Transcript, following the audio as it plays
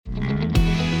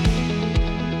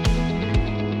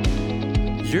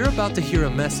You're about to hear a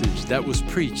message that was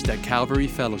preached at Calvary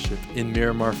Fellowship in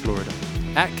Miramar, Florida.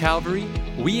 At Calvary,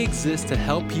 we exist to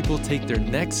help people take their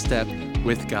next step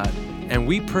with God, and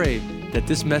we pray that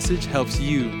this message helps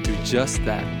you do just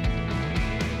that.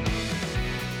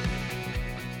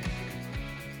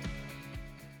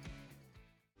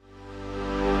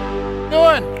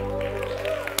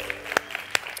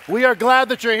 We are glad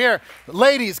that you're here.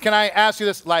 Ladies, can I ask you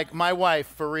this? Like my wife,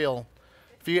 for real.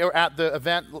 If you were at the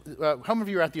event, how many of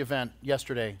you were at the event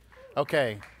yesterday?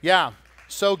 Okay, yeah,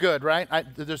 so good, right?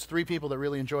 There's 3 people that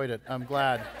really enjoyed it. I'm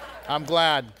glad.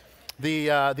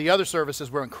 The other services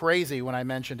weren't crazy when I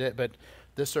mentioned it, but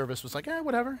this service was like,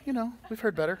 whatever, we've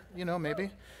heard better,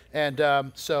 maybe. And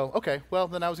okay, well,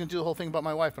 then I was going to do the whole thing about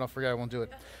my wife, but I'll forget I won't do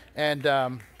it. And,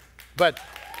 well,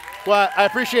 I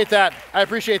appreciate that,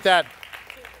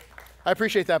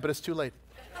 but it's too late.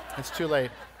 It's too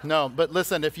late. No, but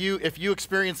listen, if you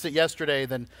experienced it yesterday,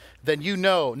 then you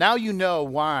know. Now you know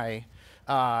why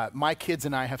my kids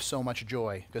and I have so much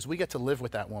joy, because we get to live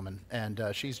with that woman, and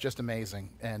she's just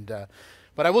amazing. And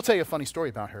but I will tell you a funny story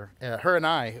about her. Her and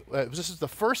I. This is the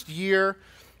first year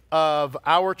of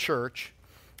our church,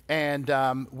 and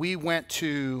we had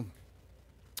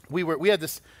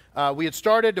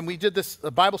started and we did this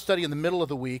Bible study in the middle of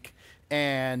the week,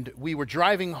 and we were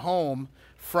driving home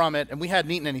from it, and we hadn't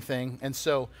eaten anything, and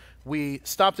so we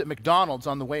stopped at McDonald's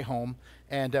on the way home,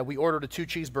 and we ordered a 2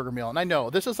 cheeseburger meal. And I know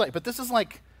this is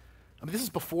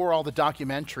before all the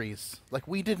documentaries. Like,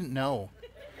 we didn't know.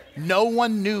 No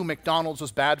one knew McDonald's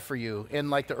was bad for you in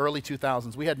like the early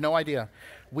 2000s. We had no idea.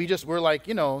 We just were like,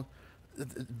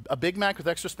 a Big Mac with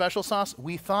extra special sauce.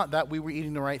 We thought that we were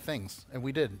eating the right things, and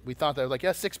we did. We thought that, like,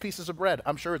 6 pieces of bread.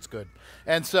 I'm sure it's good.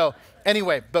 And so,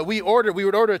 anyway, but we'd always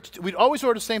order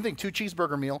the same thing, 2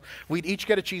 cheeseburger meal. We'd each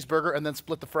get a cheeseburger and then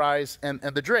split the fries and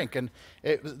the drink. And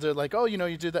they're like,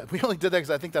 you do that. We only did that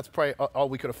because I think that's probably all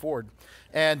we could afford.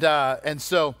 And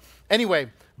so,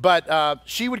 anyway, but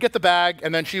she would get the bag,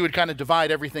 and then she would kind of divide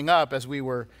everything up as we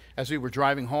were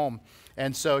driving home.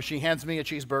 And so she hands me a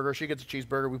cheeseburger. She gets a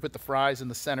cheeseburger. We put the fries in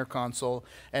the center console,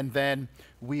 and then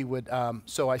we would.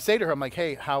 So I say to her, I'm like,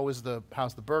 "Hey, how's the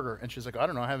burger?" And she's like, "I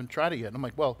don't know. I haven't tried it yet." And I'm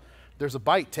like, "Well, there's a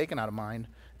bite taken out of mine."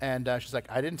 And she's like,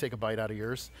 "I didn't take a bite out of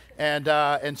yours." And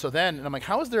so then I'm like,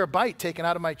 "How is there a bite taken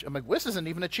out of my?" I'm like, "This isn't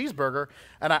even a cheeseburger."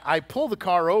 And I pull the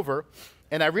car over,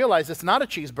 and I realize it's not a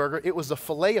cheeseburger. It was a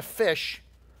fillet of fish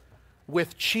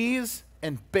with cheese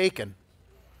and bacon,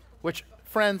 which.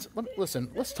 Friends, listen,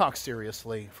 let's talk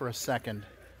seriously for a second.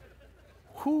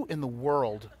 Who in the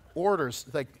world orders,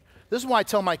 this is why I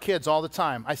tell my kids all the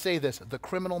time, I say this, the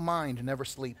criminal mind never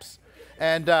sleeps.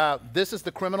 And this is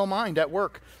the criminal mind at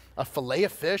work. A fillet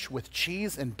of fish with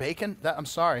cheese and bacon, I'm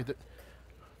sorry,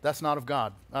 that's not of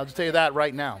God. I'll just tell you that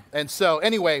right now. And so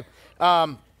anyway,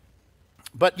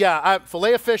 but yeah,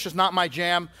 fillet of fish is not my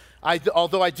jam.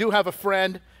 Although I do have a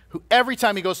friend who every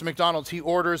time he goes to McDonald's, he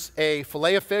orders a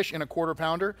fillet of fish in a 1/4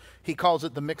 pounder. He calls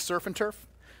it the mixed surf and turf.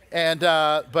 And,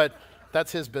 but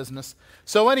that's his business.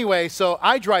 So anyway, so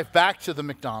I drive back to the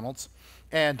McDonald's,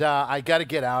 and I got to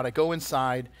get out. I go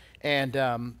inside, and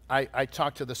I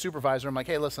talk to the supervisor. I'm like,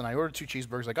 "Hey, listen, I ordered 2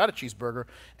 cheeseburgers. I got a cheeseburger,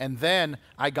 and then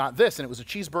I got this, and it was a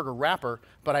cheeseburger wrapper,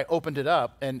 but I opened it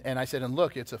up, and I said, and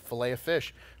look, it's a fillet of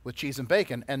fish with cheese and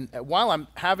bacon." And while I'm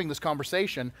having this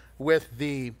conversation with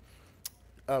the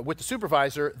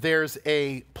supervisor, there's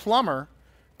a plumber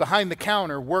behind the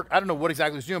counter. I don't know what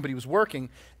exactly he's doing, but he was working,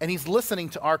 and he's listening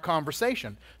to our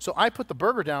conversation. So I put the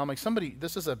burger down. I'm like,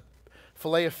 this is a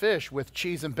fillet of fish with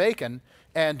cheese and bacon.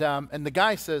 And the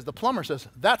guy says, the plumber says,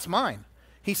 "That's mine."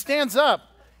 He stands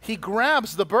up, he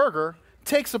grabs the burger,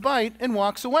 takes a bite, and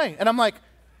walks away. And I'm like,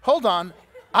 hold on.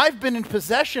 I've been in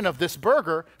possession of this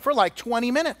burger for like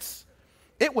 20 minutes.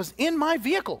 It was in my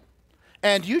vehicle.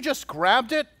 And you just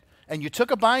grabbed it, and you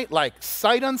took a bite, like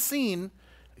sight unseen,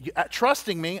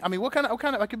 trusting me. I mean, what kind of?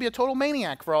 I could be a total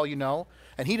maniac for all you know.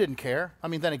 And he didn't care. I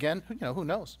mean, then again, who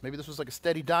knows? Maybe this was like a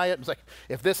steady diet. It was like,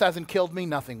 if this hasn't killed me,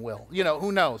 nothing will.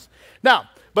 Who knows? Now,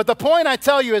 but the point I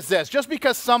tell you is this: just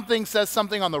because something says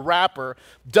something on the wrapper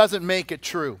doesn't make it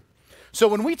true. So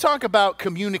when we talk about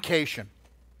communication,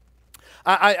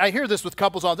 I hear this with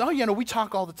couples all the time. We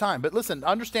talk all the time. But listen,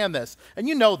 understand this, and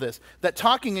you know this, that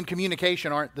talking and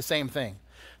communication aren't the same thing.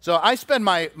 So I spend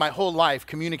my whole life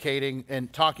communicating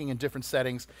and talking in different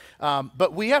settings,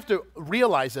 but we have to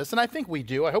realize this, and I think we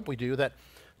do, I hope we do, that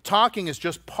talking is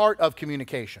just part of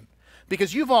communication.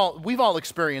 Because we've all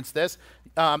experienced this.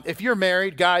 If you're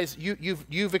married, guys,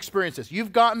 you've experienced this.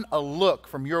 You've gotten a look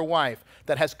from your wife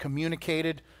that has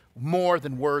communicated more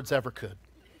than words ever could.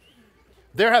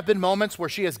 There have been moments where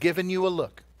she has given you a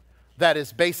look, that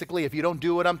is basically, if you don't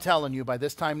do what I'm telling you by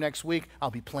this time next week,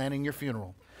 I'll be planning your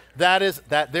funeral. There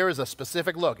is a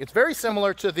specific look. It's very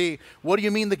similar to the, what do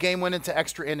you mean the game went into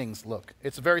extra innings look.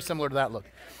 It's very similar to that look.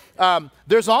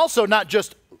 There's also not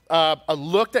just a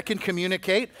look that can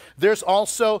communicate. There's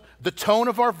also the tone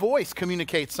of our voice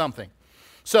communicates something.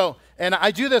 So, and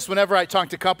I do this whenever I talk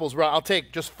to couples where I'll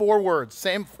take just 4 words,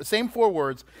 same 4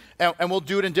 words, and we'll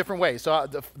do it in different ways. So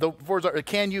the words are,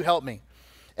 can you help me?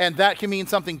 And that can mean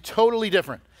something totally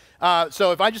different.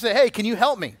 So if I just say, hey, can you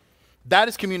help me? That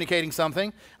is communicating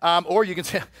something. Or you can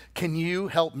say, can you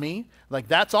help me? Like,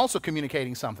 that's also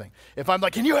communicating something. If I'm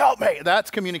like, can you help me?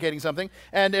 That's communicating something.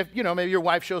 And if, maybe your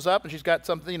wife shows up and she's got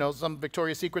something, some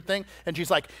Victoria's Secret thing, and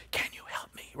she's like, can you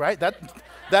help me? Right?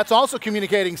 That's also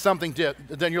communicating something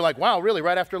then you're like, wow, really,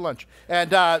 right after lunch.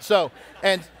 And so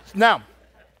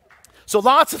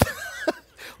lots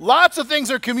of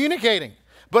things are communicating.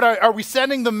 But are we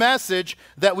sending the message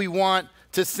that we want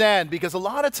to send? Because a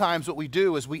lot of times what we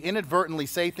do is we inadvertently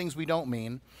say things we don't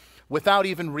mean without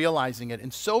even realizing it.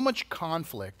 And so much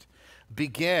conflict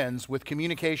begins with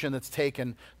communication that's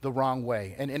taken the wrong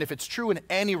way. And if it's true in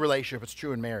any relationship, it's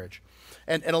true in marriage.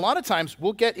 And a lot of times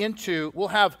we'll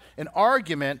have an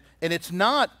argument, and it's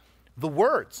not the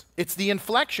words, it's the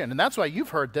inflection. And that's why you've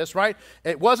heard this, right?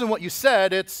 It wasn't what you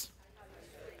said, it's...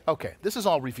 Okay, this is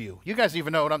all review. You guys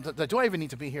even know what do I even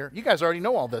need to be here? You guys already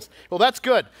know all this. Well, that's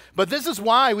good. But this is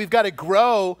why we've got to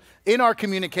grow in our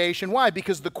communication. Why?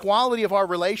 Because the quality of our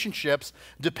relationships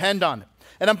depend on it.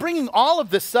 And I'm bringing all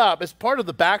of this up as part of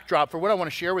the backdrop for what I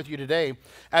want to share with you today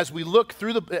as we look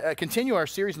through continue our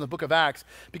series in the book of Acts,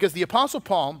 because the Apostle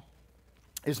Paul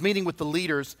is meeting with the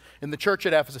leaders in the church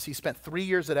at Ephesus. He spent 3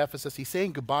 years at Ephesus. He's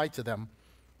saying goodbye to them.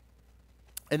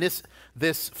 And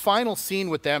this final scene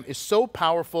with them is so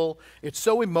powerful, it's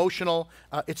so emotional,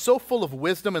 it's so full of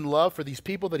wisdom and love for these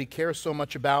people that he cares so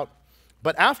much about.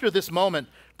 But after this moment,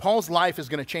 Paul's life is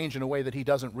going to change in a way that he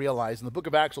doesn't realize. And the book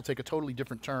of Acts will take a totally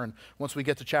different turn once we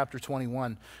get to chapter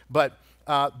 21. But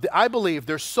I believe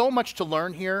there's so much to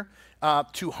learn here,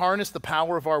 to harness the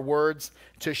power of our words,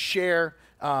 to share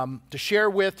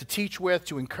with, to teach with,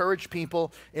 to encourage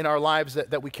people in our lives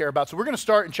that we care about. So we're going to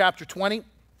start in chapter 20.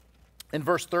 In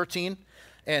verse 13,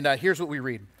 and here's what we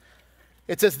read.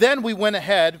 It says, then we went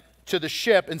ahead to the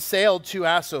ship and sailed to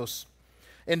Assos,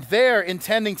 and there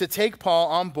intending to take Paul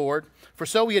on board, for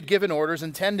so he had given orders,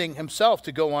 intending himself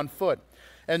to go on foot.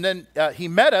 And then he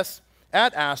met us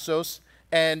at Assos,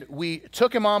 and we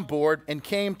took him on board and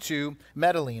came to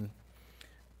Mytilene.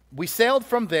 We sailed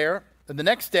from there, and the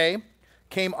next day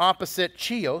came opposite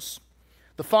Chios.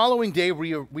 The following day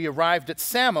we arrived at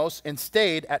Samos and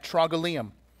stayed at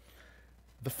Trogyllium.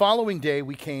 The following day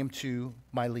we came to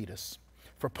Miletus,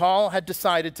 for Paul had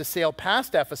decided to sail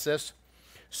past Ephesus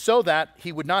so that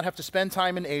he would not have to spend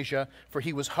time in Asia, for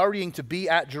he was hurrying to be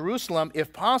at Jerusalem,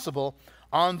 if possible,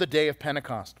 on the day of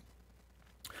Pentecost.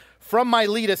 From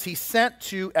Miletus he sent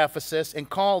to Ephesus and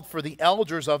called for the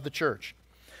elders of the church.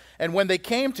 And when they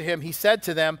came to him, he said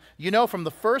to them, from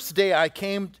the first day I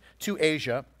came to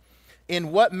Asia,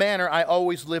 in what manner I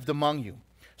always lived among you,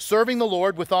 serving the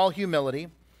Lord with all humility,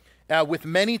 with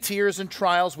many tears and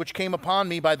trials which came upon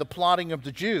me by the plotting of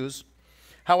the Jews,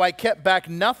 how I kept back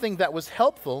nothing that was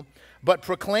helpful, but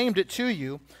proclaimed it to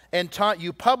you and taught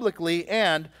you publicly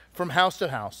and from house to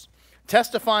house,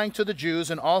 testifying to the Jews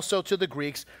and also to the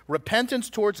Greeks repentance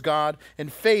towards God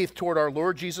and faith toward our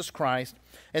Lord Jesus Christ.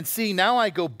 And see, now I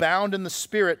go bound in the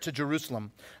Spirit to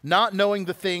Jerusalem, not knowing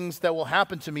the things that will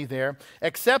happen to me there,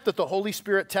 except that the Holy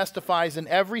Spirit testifies in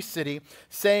every city,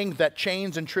 saying that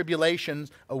chains and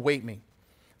tribulations await me.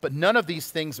 But none of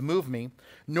these things move me,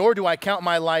 nor do I count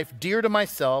my life dear to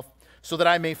myself, so that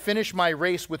I may finish my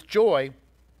race with joy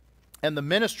and the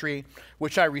ministry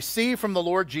which I received from the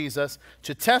Lord Jesus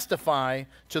to testify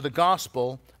to the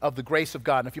gospel of the grace of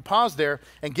God. And if you pause there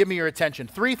and give me your attention,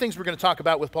 3 things we're going to talk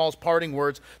about with Paul's parting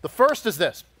words. The first is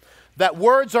this, that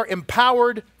words are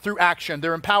empowered through action.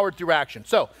 They're empowered through action.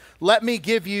 So let me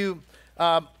give you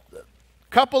a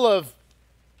couple of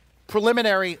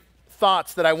preliminary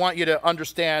thoughts that I want you to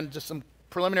understand, just some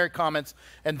preliminary comments,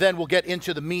 and then we'll get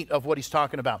into the meat of what he's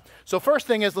talking about. So first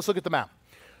thing is, let's look at the map.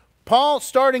 Paul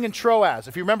starting in Troas.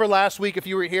 If you remember last week, if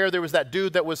you were here, there was that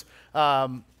dude that was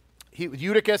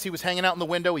Eutychus. He was hanging out in the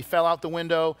window. He fell out the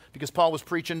window because Paul was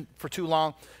preaching for too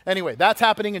long. Anyway, that's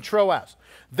happening in Troas.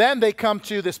 Then they come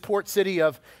to this port city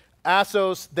of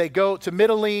Assos. They go to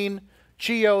Mytilene,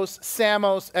 Chios,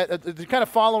 Samos. They're kind of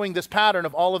following this pattern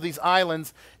of all of these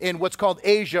islands in what's called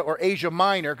Asia or Asia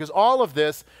Minor, because all of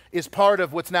this is part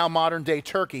of what's now modern-day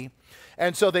Turkey.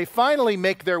 And so they finally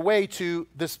make their way to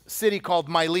this city called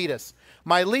Miletus.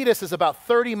 Miletus is about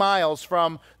 30 miles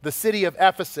from the city of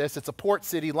Ephesus. It's a port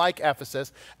city like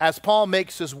Ephesus. As Paul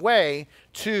makes his way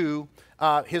to,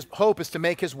 his hope is to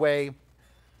make his way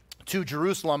to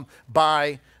Jerusalem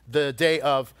by the day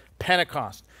of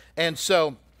Pentecost. And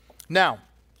so now,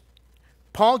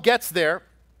 Paul gets there,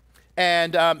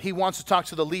 and he wants to talk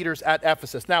to the leaders at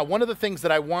Ephesus. Now, one of the things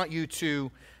that I want you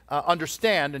to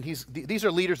understand, and these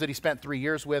are leaders that he spent 3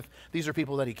 years with. These are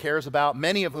people that he cares about,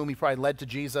 many of whom he probably led to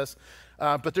Jesus.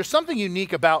 But there's something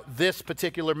unique about this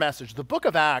particular message. The book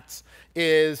of Acts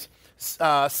is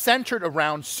centered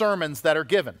around sermons that are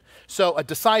given. So a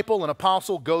disciple, an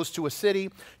apostle, goes to a city.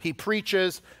 He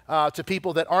preaches to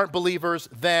people that aren't believers.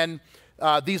 Then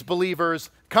these believers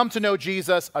come to know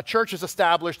Jesus, a church is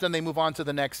established, and they move on to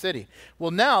the next city.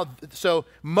 Well, now, so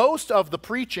most of the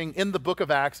preaching in the book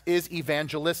of Acts is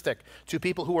evangelistic to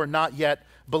people who are not yet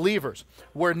believers.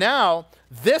 Where now,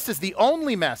 this is the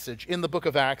only message in the book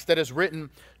of Acts that is written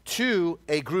to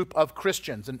a group of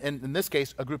Christians, and in this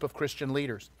case, a group of Christian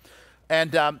leaders.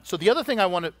 And so the other thing I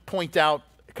want to point out,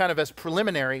 kind of as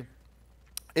preliminary,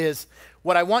 is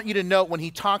what I want you to note when he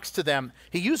talks to them.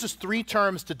 He uses 3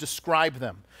 terms to describe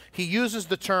them. He uses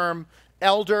the term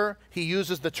elder, he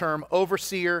uses the term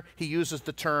overseer, he uses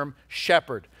the term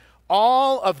shepherd.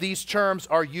 All of these terms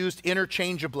are used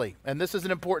interchangeably, and this is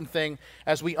an important thing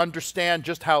as we understand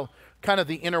just how kind of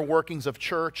the inner workings of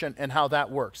church and how that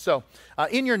works. So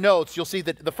in your notes, you'll see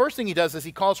that the first thing he does is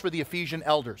he calls for the Ephesian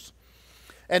elders.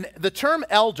 And the term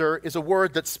elder is a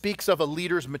word that speaks of a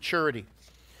leader's maturity.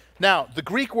 Now, the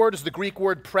Greek word is the Greek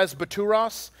word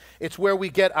presbyteros. It's where we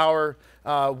get our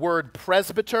word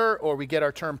presbyter, or we get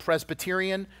our term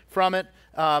Presbyterian from it.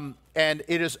 And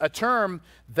it is a term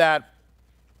that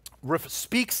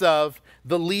speaks of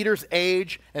the leader's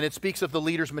age, and it speaks of the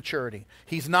leader's maturity.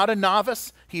 He's not a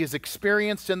novice. He is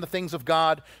experienced in the things of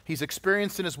God. He's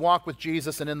experienced in his walk with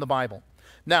Jesus and in the Bible.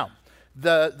 Now,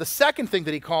 the second thing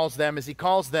that he calls them is he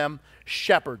calls them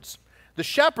shepherds. The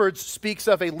shepherds speaks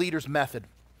of a leader's method.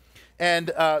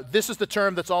 And this is the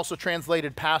term that's also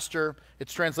translated pastor.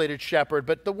 It's translated shepherd,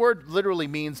 but the word literally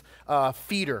means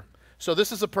feeder. So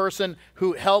this is a person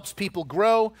who helps people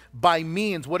grow by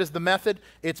means. What is the method?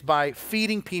 It's by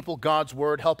feeding people God's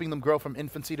word, helping them grow from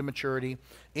infancy to maturity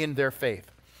in their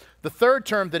faith. The third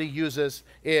term that he uses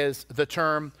is the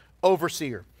term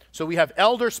overseer. So we have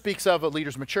elder speaks of a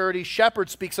leader's maturity. Shepherd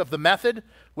speaks of the method,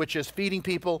 which is feeding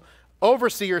people.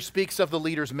 Overseer speaks of the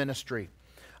leader's ministry.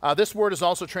 This word is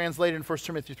also translated in 1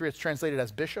 Timothy 3. It's translated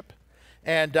as bishop.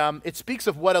 And it speaks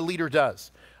of what a leader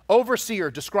does.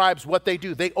 Overseer describes what they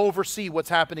do. They oversee what's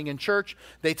happening in church.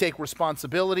 They take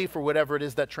responsibility for whatever it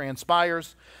is that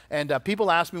transpires. And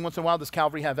people ask me once in a while, does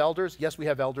Calvary have elders? Yes, we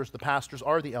have elders. The pastors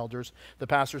are the elders. The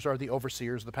pastors are the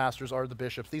overseers. The pastors are the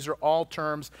bishops. These are all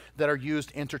terms that are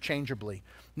used interchangeably.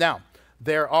 Now,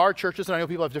 there are churches, and I know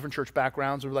people have different church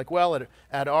backgrounds, who are like, well,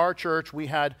 at our church, we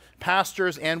had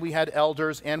pastors, and we had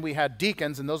elders, and we had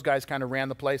deacons, and those guys kind of ran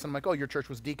the place. And I'm like, oh, your church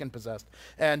was deacon-possessed.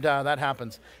 And that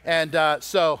happens. And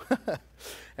so,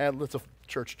 and it's a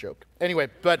church joke. Anyway,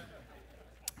 but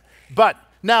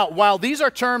now, while these are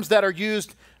terms that are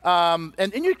used, and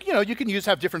you can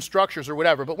have different structures or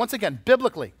whatever, but once again,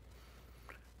 biblically,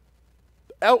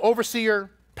 overseer,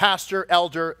 pastor,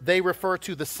 elder, they refer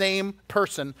to the same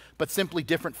person, but simply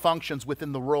different functions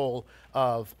within the role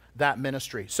of that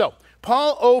ministry. So,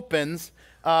 Paul opens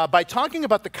by talking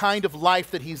about the kind of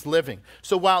life that he's living.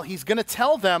 So while he's going to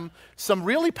tell them some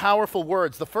really powerful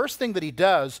words, the first thing that he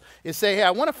does is say, hey,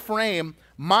 I want to frame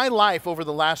my life over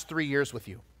the last 3 years with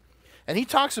you. And he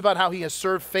talks about how he has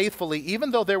served faithfully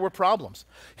even though there were problems.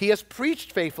 He has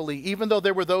preached faithfully even though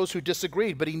there were those who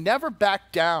disagreed, but he never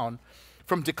backed down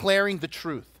from declaring the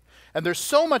truth. And there's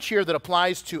so much here that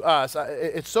applies to us.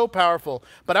 It's so powerful.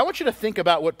 But I want you to think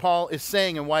about what Paul is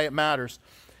saying and why it matters.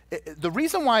 The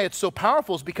reason why it's so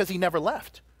powerful is because he never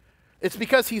left. It's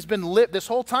because he's been this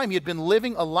whole time he had been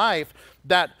living a life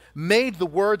that made the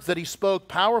words that he spoke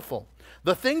powerful.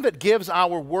 The thing that gives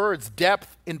our words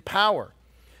depth and power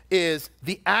is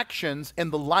the actions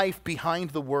and the life behind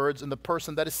the words and the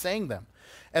person that is saying them.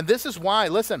 And this is why,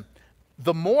 listen,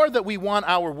 the more that we want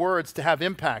our words to have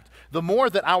impact, the more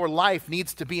that our life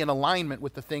needs to be in alignment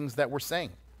with the things that we're saying.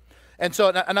 And so,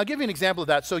 and I'll give you an example of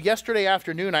that. So yesterday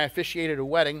afternoon, I officiated a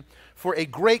wedding for a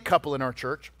great couple in our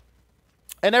church,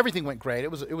 and everything went great. It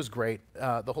was great,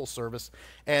 the whole service.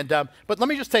 And but let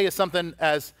me just tell you something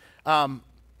as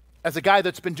a guy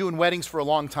that's been doing weddings for a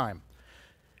long time,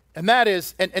 and that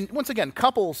is, and once again,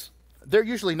 couples, they're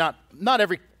usually not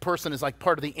every person is like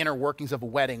part of the inner workings of a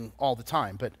wedding all the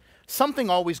time, but something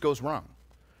always goes wrong.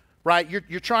 right?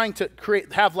 You're trying to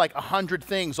have like 100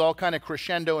 things all kind of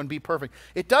crescendo and be perfect.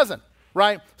 It doesn't,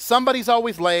 right? Somebody's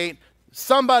always late.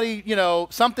 Somebody,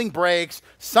 something breaks.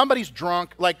 Somebody's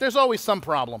drunk. Like there's always some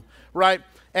problem, right?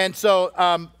 And so,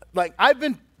 I've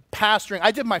been pastoring.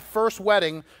 I did my first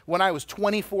wedding when I was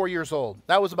 24 years old.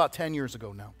 That was about 10 years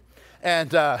ago now. And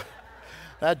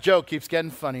that joke keeps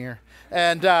getting funnier.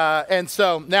 And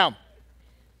so now,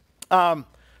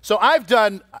 so I've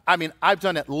done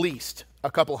at least a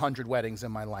couple hundred weddings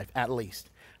in my life, at least.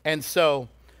 And so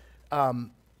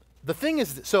the thing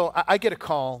is, so I get a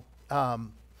call.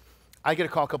 I get a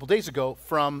call a couple days ago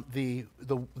from the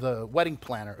wedding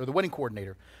planner or the wedding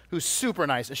coordinator, who's super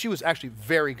nice, and she was actually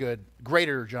very good, great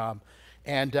at her job.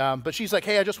 And but she's like,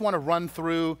 hey, I just want to run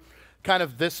through kind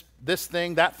of this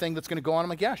thing, that thing that's going to go on. I'm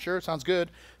like, yeah, sure, sounds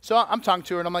good. So I'm talking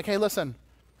to her, and I'm like, hey, listen,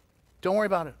 don't worry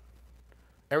about it.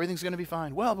 Everything's going to be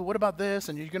fine. Well, but what about this?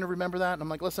 And you're going to remember that? And I'm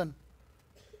like, listen,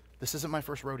 this isn't my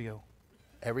first rodeo.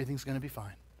 Everything's going to be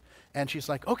fine. And she's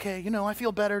like, okay, I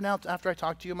feel better now after I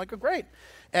talked to you. I'm like, oh, great.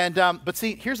 And but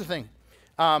see, here's the thing.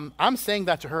 I'm saying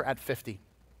that to her at 50.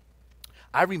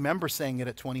 I remember saying it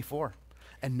at 24,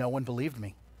 and no one believed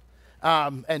me.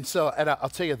 And I'll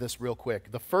tell you this real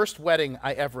quick. The first wedding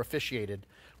I ever officiated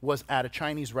was at a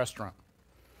Chinese restaurant.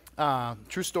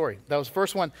 True story. That was the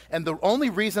first one. And the only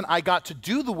reason I got to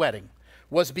do the wedding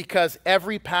was because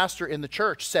every pastor in the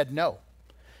church said no.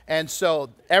 And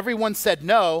so everyone said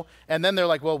no, and then they're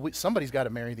like, well, somebody's got to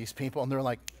marry these people. And they're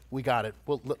like, we got it.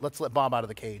 Well, let's let Bob out of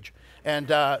the cage. And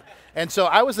so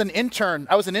I was an intern.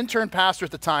 I was an intern pastor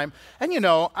at the time. And,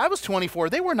 I was 24.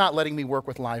 They were not letting me work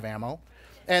with live ammo.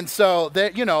 And so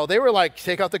they were like,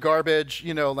 take out the garbage,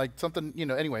 like something,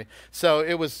 anyway. So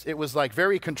it was like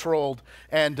very controlled.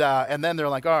 And then they're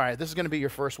like, all right, this is going to be your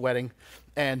first wedding.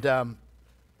 And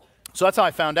so that's how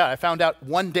I found out. I found out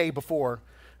one day before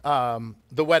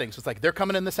the wedding. So it's like, they're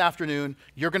coming in this afternoon.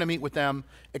 You're going to meet with them,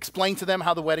 explain to them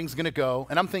how the wedding's going to go.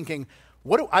 And I'm thinking,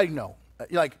 what do I know?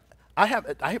 Like,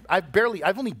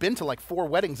 I've only been to like 4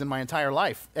 weddings in my entire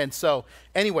life. And so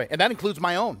anyway, and that includes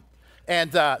my own.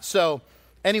 And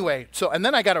and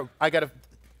then I got to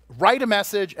write a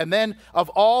message, and then of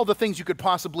all the things you could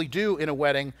possibly do in a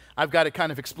wedding, I've got to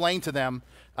kind of explain to them.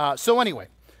 So anyway,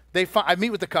 I meet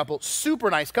with the couple,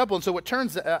 super nice couple. And so what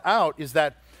turns out is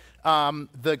that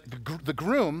the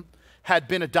groom had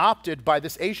been adopted by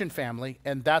this Asian family,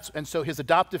 and so his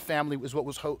adoptive family was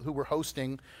who were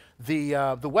hosting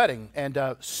the wedding,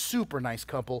 and super nice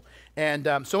couple.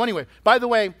 And so anyway, by the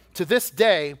way, to this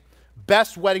day,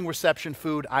 best wedding reception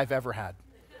food I've ever had.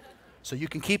 So you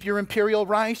can keep your imperial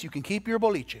rice, you can keep your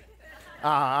boliche.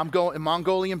 I'm going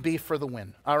Mongolian beef for the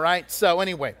win. All right. So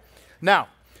anyway, now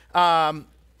you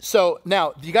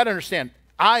got to understand.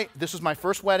 This was my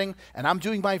first wedding, and I'm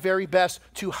doing my very best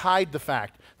to hide the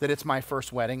fact that it's my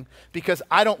first wedding, because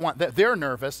I don't want that. They're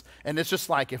nervous, and it's just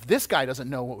like, if this guy doesn't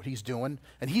know what he's doing,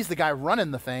 and he's the guy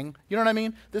running the thing, you know what I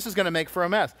mean? This is going to make for a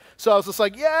mess. So I was just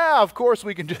like, yeah, of course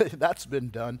we can do it. That's been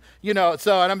done. And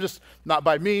I'm just, not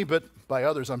by me, but by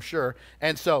others, I'm sure.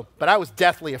 And so, but I was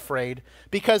deathly afraid,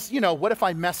 because, what if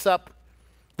I mess up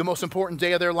the most important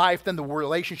day of their life, then the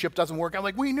relationship doesn't work out.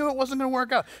 Like, we knew it wasn't going to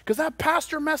work out because that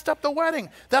pastor messed up the wedding.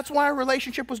 That's why our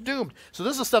relationship was doomed. So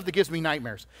this is stuff that gives me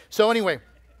nightmares. So anyway,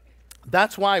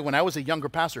 that's why when I was a younger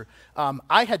pastor,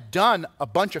 I had done a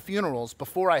bunch of funerals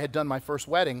before I had done my first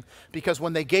wedding, because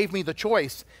when they gave me the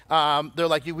choice, they're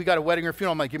like, we got a wedding or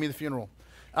funeral. I'm like, give me the funeral.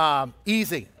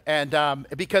 Easy. And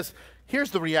because here's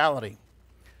the reality.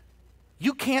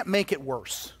 You can't make it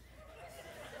worse.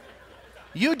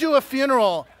 You do a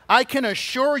funeral, I can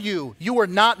assure you, you are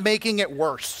not making it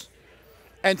worse.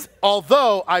 And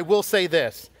although I will say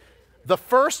this, the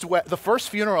first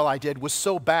funeral I did was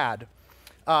so bad.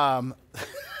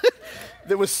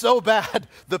 It was so bad,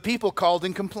 the people called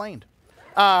and complained.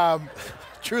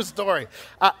 True story.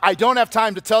 I don't have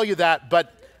time to tell you that,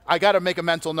 but I got to make a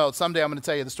mental note. Someday I'm going to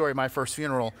tell you the story of my first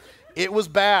funeral. It was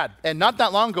bad. And not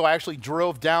that long ago, I actually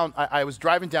drove down, I was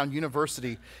driving down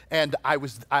University, and I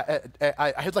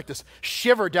had like this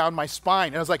shiver down my spine.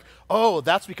 And I was like, oh,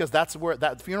 that's because that's where,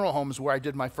 that funeral home is where I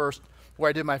did my first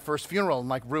funeral and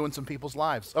like ruined some people's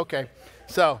lives. Okay.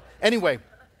 So anyway,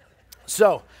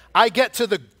 I get to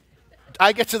the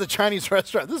Chinese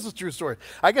restaurant. This is a true story.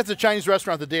 I get to the Chinese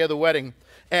restaurant the day of the wedding,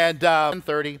 and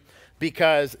 10:30,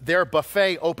 because their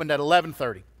buffet opened at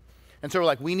 11:30. And so we're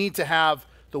like, we need to have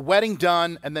the wedding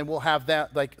done, and then we'll have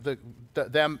that, like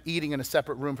them eating in a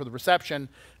separate room for the reception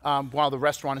while the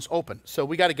restaurant is open. So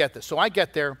we got to get this. So I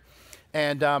get there,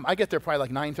 And I get there probably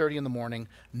like 9:30 in the morning.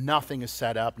 Nothing is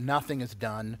set up. Nothing is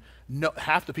done. No,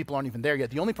 half the people aren't even there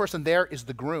yet. The only person there is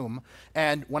the groom.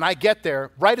 And when I get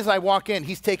there, right as I walk in,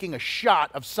 he's taking a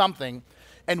shot of something.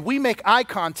 And we make eye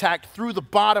contact through the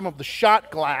bottom of the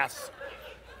shot glass.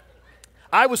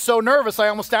 I was so nervous, I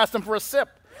almost asked him for a sip.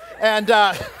 And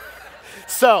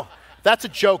so that's a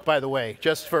joke, by the way,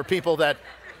 just for people that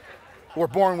were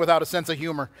born without a sense of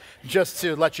humor, just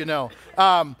to let you know.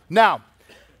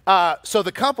 So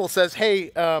the couple says,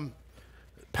 hey,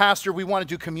 Pastor, we want to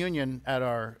do communion at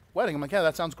our wedding. I'm like, yeah,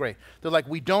 that sounds great. They're like,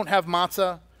 we don't have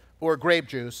matzah or grape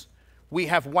juice. We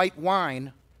have white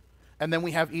wine, and then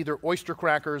we have either oyster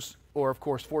crackers or, of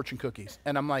course, fortune cookies.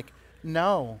 And I'm like,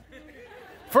 no.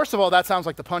 First of all, that sounds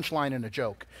like the punchline in a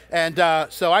joke. And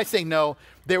so I say no.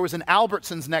 There was an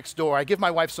Albertsons next door. I give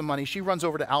my wife some money. She runs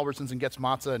over to Albertsons and gets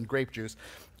matzah and grape juice.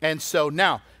 And so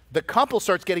now the couple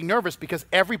starts getting nervous because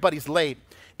everybody's late.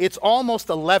 It's almost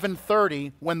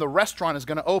 11:30 when the restaurant is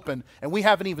going to open, and we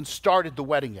haven't even started the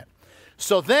wedding yet.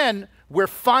 So then we're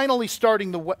finally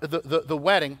starting the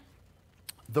wedding.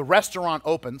 The restaurant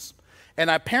opens, and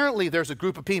apparently there's a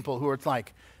group of people who are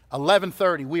like,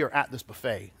 11:30, we are at this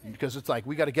buffet, because it's like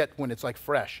we got to get when it's like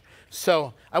fresh.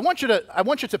 So I want you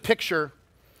to picture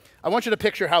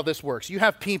how this works. You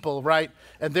have people, right,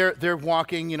 and they're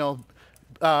walking,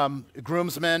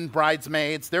 groomsmen,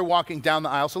 bridesmaids, they're walking down the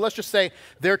aisle. So let's just say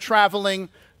they're traveling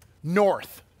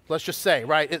north. Let's just say,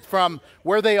 right, from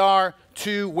where they are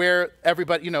to where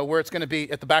everybody, where it's going to be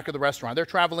at the back of the restaurant. They're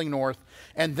traveling north,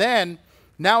 and then.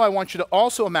 Now I want you to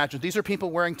also imagine, these are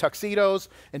people wearing tuxedos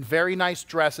and very nice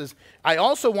dresses. I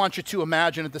also want you to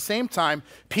imagine at the same time,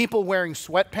 people wearing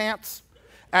sweatpants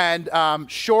and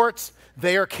shorts.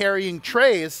 They are carrying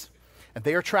trays, and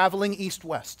they are traveling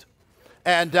east-west.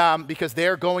 And because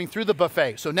they're going through the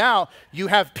buffet. So now you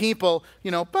have people,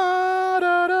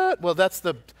 ba-da-da. Well, that's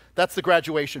the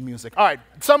graduation music. All right,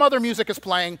 some other music is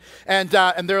playing, and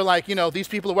they're like, these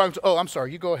people are welcome to, oh, I'm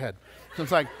sorry, you go ahead. So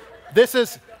it's like,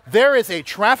 there is a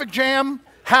traffic jam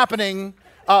happening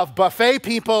of buffet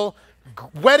people,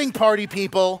 wedding party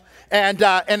people, and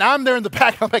I'm there in the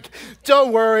back. I'm like,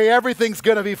 don't worry, everything's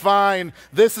gonna be fine.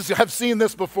 I've seen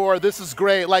this before. This is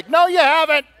great. Like, no, you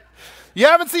haven't. You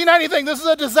haven't seen anything. This is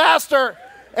a disaster.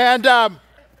 And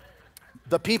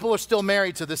the people are still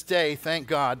married to this day, thank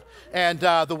God. And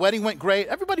the wedding went great.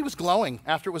 Everybody was glowing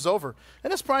after it was over,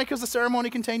 and it's probably because the ceremony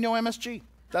contained no MSG.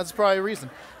 That's probably a reason.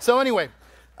 So anyway.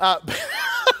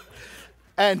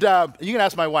 And you can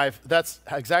ask my wife, that's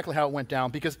exactly how it went down.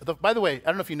 Because, by the way, I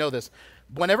don't know if you know this,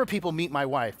 whenever people meet my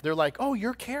wife, they're like, oh,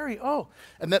 you're Carrie, oh.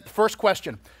 And that first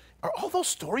question, are all those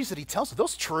stories that he tells, are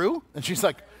those true? And she's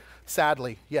like,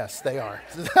 sadly, yes, they are.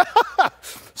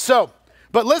 So,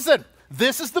 but listen,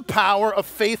 this is the power of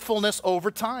faithfulness over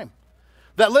time.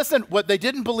 That, listen, what they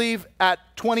didn't believe at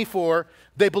 24,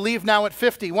 they believe now at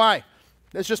 50. Why?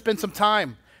 There's just been some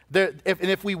time.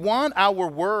 If we want our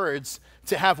words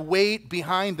to have weight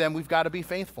behind them, we've got to be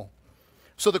faithful.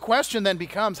 So the question then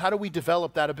becomes, how do we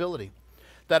develop that ability?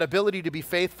 That ability to be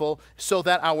faithful so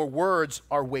that our words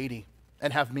are weighty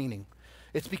and have meaning.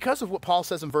 It's because of what Paul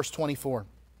says in verse 24.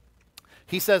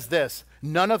 He says this,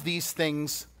 none of these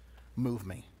things move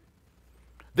me.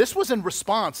 This was in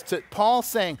response to Paul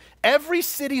saying, every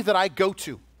city that I go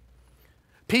to,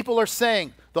 people are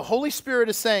saying, the Holy Spirit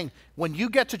is saying, when you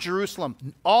get to Jerusalem,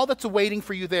 all that's awaiting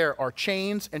for you there are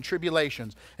chains and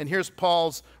tribulations. And here's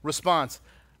Paul's response.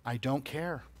 I don't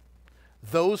care.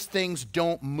 Those things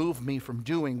don't move me from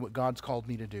doing what God's called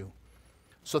me to do.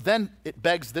 So then it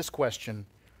begs this question,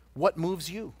 what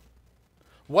moves you?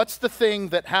 What's the thing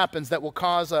that happens that will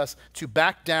cause us to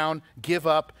back down, give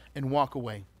up, and walk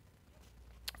away?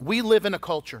 We live in a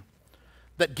culture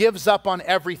that gives up on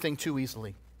everything too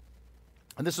easily.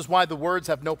 And this is why the words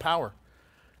have no power.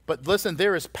 But listen,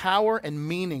 there is power and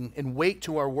meaning and weight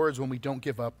to our words when we don't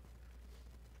give up.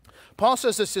 Paul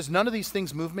says, none of these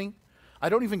things move me. I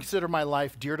don't even consider my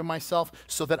life dear to myself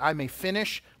so that I may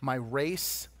finish my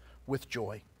race with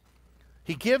joy.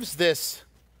 He gives this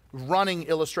running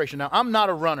illustration. Now, I'm not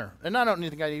a runner, and I don't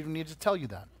think I even need to tell you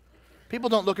that. People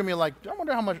don't look at me like, I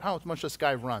wonder how much this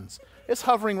guy runs. It's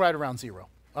hovering right around 0,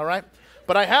 all right?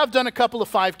 But I have done a couple of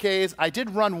 5Ks. I did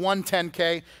run one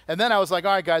 10K, and then I was like,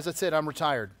 all right, guys, that's it. I'm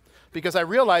retired. Because I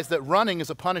realized that running is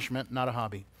a punishment, not a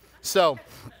hobby. So,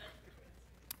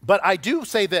 but I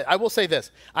will say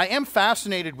this. I am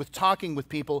fascinated with talking with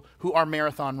people who are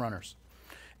marathon runners.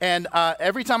 And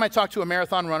every time I talk to a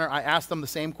marathon runner, I ask them the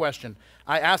same question.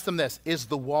 I ask them this, is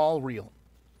the wall real?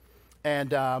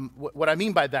 And what I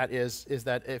mean by that is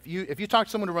that if you talk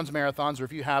to someone who runs marathons, or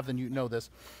if you have, then you know this,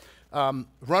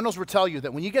 runners will tell you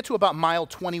that when you get to about mile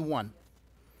 21,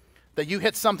 that you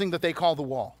hit something that they call the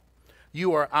wall.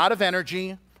 You are out of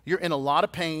energy, you're in a lot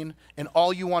of pain, and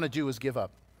all you want to do is give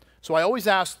up. So I always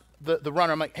ask the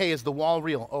runner, I'm like, hey, is the wall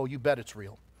real? Oh, you bet it's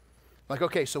real. Like,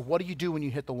 okay, so what do you do when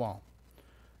you hit the wall?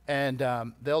 And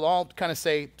they'll all kind of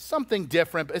say something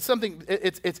different. It's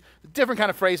different kind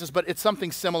of phrases, but it's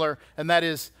something similar, and that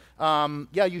is,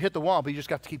 yeah, you hit the wall, but you just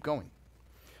got to keep going.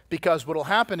 Because what will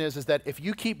happen is that if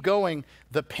you keep going,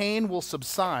 the pain will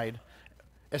subside,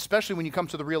 especially when you come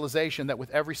to the realization that with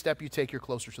every step you take, you're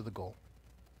closer to the goal.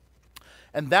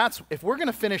 And that's, if we're going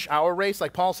to finish our race,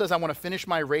 like Paul says, I want to finish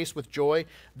my race with joy,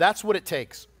 that's what it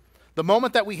takes. The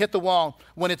moment that we hit the wall,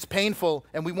 when it's painful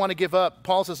and we want to give up,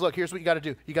 Paul says, look, here's what you got to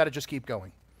do. You got to just keep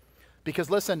going. Because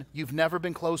listen, you've never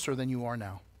been closer than you are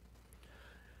now.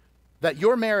 That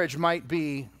your marriage might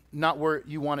be not where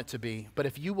you want it to be, but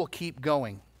if you will keep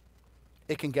going,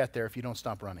 it can get there if you don't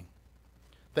stop running.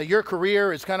 That your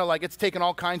career is kind of like it's taken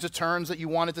all kinds of turns that you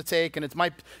want it to take, and it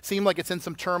might seem like it's in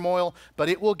some turmoil, but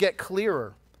it will get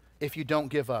clearer if you don't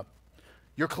give up.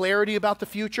 Your clarity about the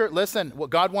future, listen, what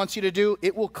God wants you to do,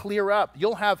 it will clear up.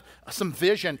 You'll have some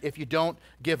vision if you don't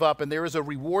give up, and there is a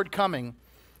reward coming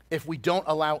if we don't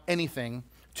allow anything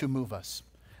to move us.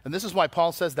 And this is why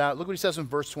Paul says that. Look what he says in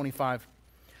verse 25.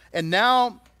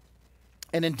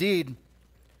 Indeed,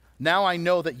 now I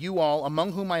know that you all,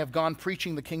 among whom I have gone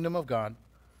preaching the kingdom of God,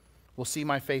 will see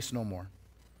my face no more.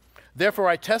 Therefore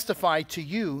I testify to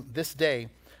you this day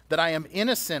that I am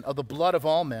innocent of the blood of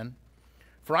all men,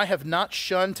 for I have not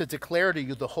shunned to declare to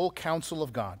you the whole counsel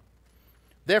of God.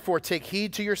 Therefore take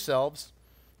heed to yourselves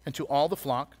and to all the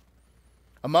flock,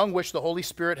 among which the Holy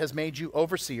Spirit has made you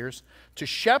overseers, to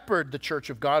shepherd the church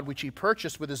of God which he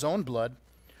purchased with his own blood.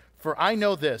 For I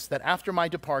know this, that after my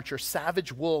departure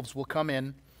savage wolves will come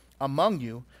in among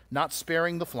you, not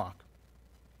sparing the flock.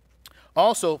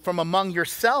 Also, from among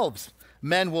yourselves,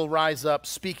 men will rise up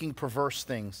speaking perverse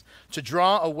things, to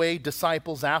draw away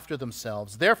disciples after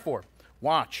themselves. Therefore,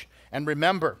 watch and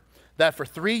remember that for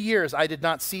 3 years I did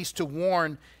not cease to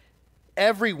warn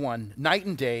everyone night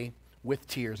and day with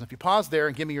tears. And if you pause there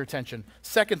and give me your attention,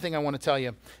 second thing I want to tell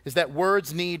you is that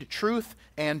words need truth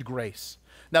and grace.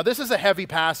 Now, this is a heavy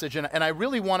passage, and I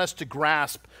really want us to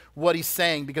grasp what he's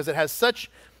saying because it has such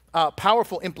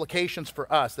powerful implications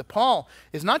for us, that Paul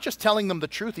is not just telling them the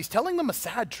truth, he's telling them a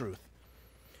sad truth.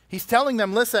 He's telling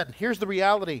them, listen, here's the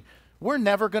reality. We're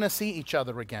never going to see each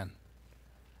other again.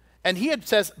 And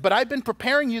says, but I've been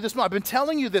preparing you this month. I've been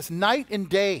telling you this night and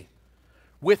day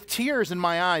with tears in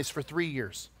my eyes for 3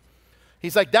 years.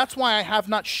 He's like, that's why I have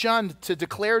not shunned to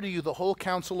declare to you the whole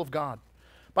counsel of God.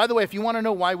 By the way, if you want to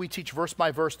know why we teach verse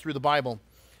by verse through the Bible,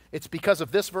 it's because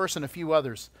of this verse and a few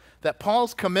others, that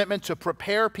Paul's commitment to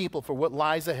prepare people for what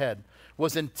lies ahead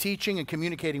was in teaching and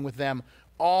communicating with them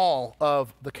all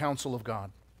of the counsel of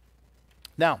God.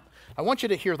 Now, I want you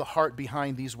to hear the heart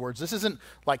behind these words. This isn't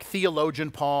like theologian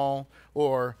Paul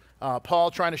or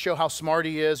Paul trying to show how smart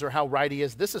he is or how right he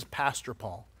is. This is Pastor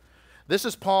Paul. This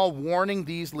is Paul warning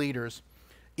these leaders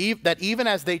that even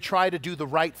as they try to do the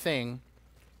right thing,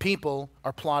 people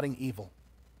are plotting evil.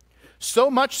 So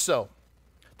much so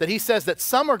that he says that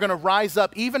some are going to rise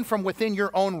up even from within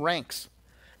your own ranks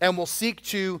and will seek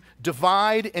to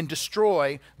divide and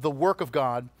destroy the work of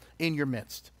God in your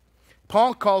midst.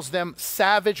 Paul calls them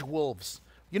savage wolves.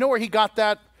 You know where he got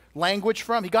that language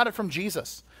from? He got it from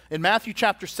Jesus. In Matthew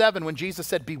chapter 7, when Jesus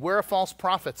said, beware of false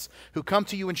prophets who come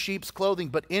to you in sheep's clothing,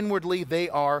 but inwardly they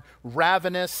are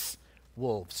ravenous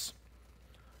wolves.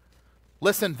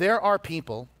 Listen, there are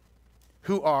people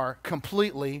who are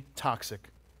completely toxic,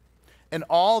 and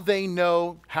all they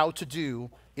know how to do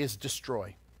is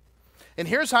destroy. And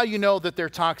here's how you know that they're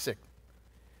toxic.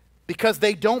 Because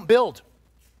they don't build.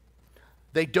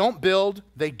 They don't build,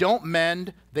 they don't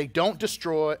mend, they don't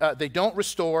destroy, they don't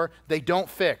restore, they don't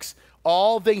fix.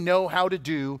 All they know how to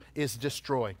do is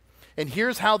destroy. And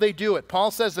here's how they do it.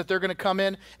 Paul says that they're going to come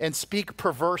in and speak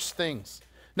perverse things.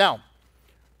 Now,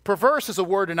 perverse is a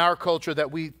word in our culture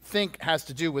that we think has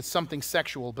to do with something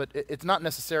sexual, but it's not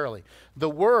necessarily. The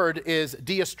word is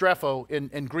diastrepho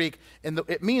in Greek, and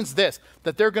it means this,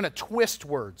 that they're going to twist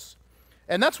words.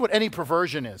 And that's what any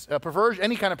perversion is.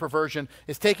 Any kind of perversion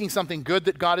is taking something good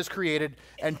that God has created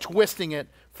and twisting it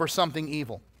for something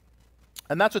evil.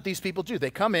 And that's what these people do.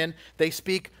 They come in, they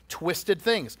speak twisted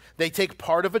things. They take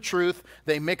part of a truth,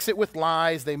 they mix it with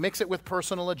lies, they mix it with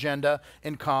personal agenda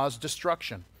and cause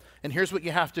destruction. And here's what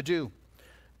you have to do.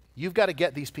 You've got to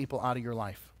get these people out of your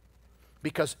life.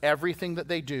 Because everything that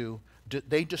they do,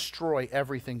 they destroy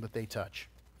everything that they touch.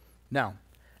 Now,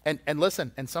 and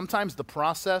listen, and sometimes the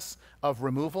process of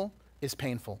removal is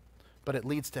painful, but it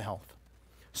leads to health.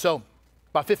 So,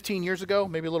 about 15 years ago,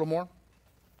 maybe a little more,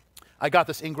 I got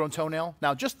this ingrown toenail.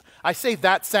 Now, I say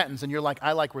that sentence, and you're like,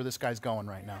 I like where this guy's going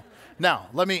right now. Now,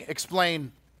 let me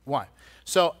explain why.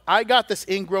 So I got this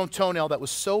ingrown toenail that was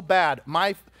so bad,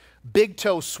 my big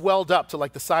toe swelled up to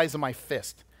like the size of my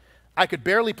fist. I could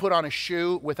barely put on a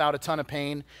shoe without a ton of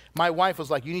pain. My wife was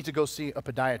like, you need to go see a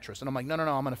podiatrist. And I'm like, no,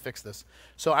 I'm going to fix this.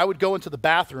 So I would go into the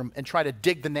bathroom and try to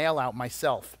dig the nail out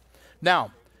myself.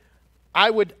 Now, I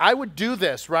would do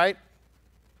this, right?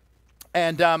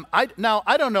 And I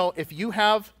don't know if you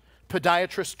have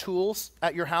podiatrist tools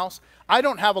at your house. I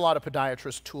don't have a lot of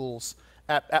podiatrist tools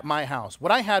at my house.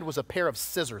 What I had was a pair of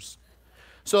scissors.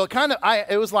 So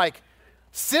it was like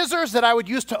scissors that I would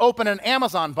use to open an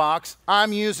Amazon box,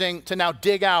 I'm using to now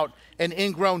dig out an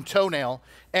ingrown toenail.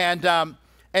 And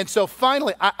so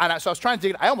finally, so I was trying to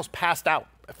dig it. I almost passed out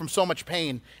from so much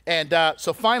pain. And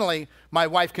so finally, my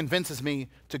wife convinces me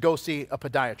to go see a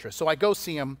podiatrist. So I go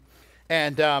see him.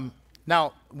 And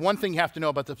now, one thing you have to know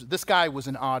about this guy was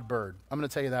an odd bird. I'm going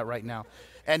to tell you that right now.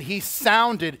 And he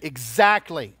sounded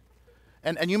exactly,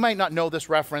 and you might not know this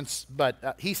reference,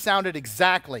 but he sounded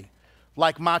exactly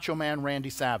like Macho Man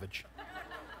Randy Savage.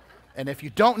 And if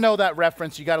you don't know that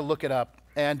reference, you got to look it up.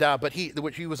 And but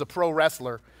he was a pro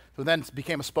wrestler who then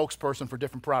became a spokesperson for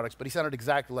different products. But he sounded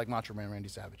exactly like Macho Man Randy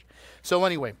Savage. So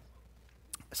anyway,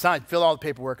 fill all the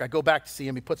paperwork. I go back to see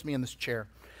him. He puts me in this chair.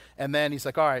 And then he's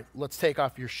like, all right, let's take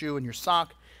off your shoe and your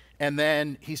sock. And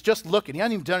then he's just looking. He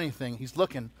hasn't even done anything. He's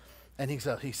looking. And he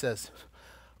says,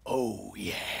 oh,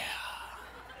 yeah.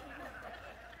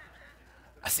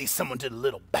 I see someone did a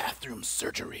little bathroom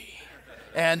surgery.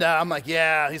 And I'm like,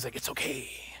 yeah. He's like, it's okay.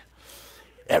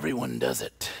 Everyone does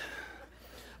it.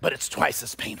 But it's twice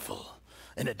as painful,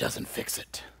 and it doesn't fix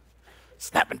it.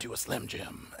 Snap into a Slim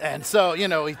Jim. And so,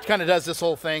 he kind of does this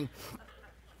whole thing.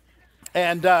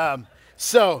 And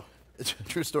so, it's a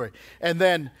true story. And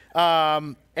then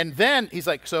he's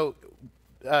like,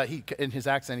 he in his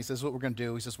accent, he says, what we're going to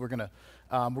do, he says, we're going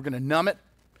to numb it,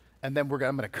 and then I'm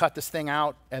going to cut this thing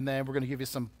out, and then we're going to give you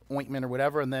some ointment or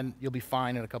whatever, and then you'll be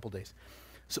fine in a couple days.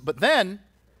 So, but then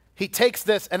he takes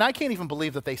this, and I can't even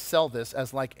believe that they sell this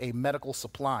as like a medical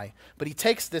supply, but he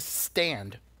takes this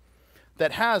stand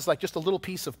that has like just a little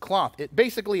piece of cloth. It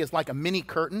basically is like a mini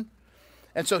curtain.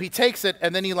 And so he takes it,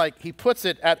 and then he puts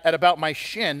it at about my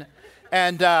shin,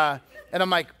 and I'm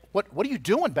like, what are you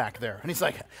doing back there? And he's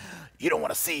like, you don't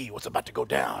want to see what's about to go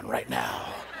down right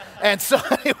now. And so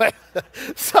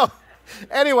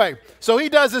anyway, so he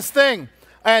does this thing,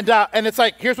 and it's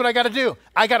like, here's what I got to do.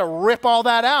 I got to rip all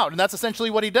that out, and that's essentially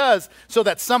what he does, so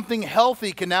that something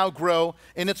healthy can now grow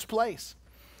in its place.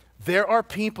 There are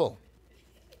people,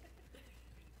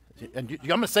 and I'm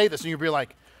going to say this, and you'll be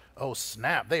like, oh,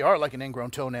 snap, they are like an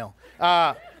ingrown toenail.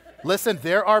 Listen,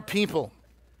 there are people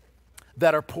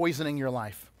that are poisoning your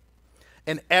life.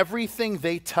 And everything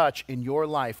they touch in your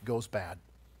life goes bad.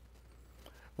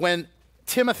 When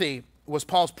Timothy was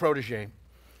Paul's protege,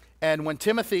 and when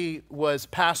Timothy was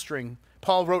pastoring,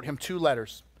 Paul wrote him 2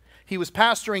 letters. He was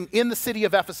pastoring in the city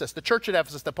of Ephesus, the church at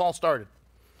Ephesus that Paul started.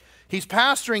 He's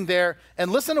pastoring there,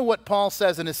 and listen to what Paul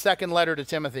says in his second letter to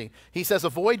Timothy. He says,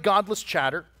 avoid godless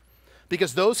chatter,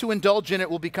 because those who indulge in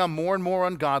it will become more and more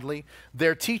ungodly.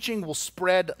 Their teaching will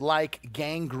spread like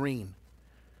gangrene.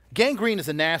 Gangrene is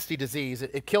a nasty disease.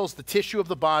 It kills the tissue of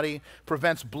the body,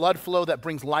 prevents blood flow that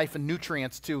brings life and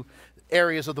nutrients to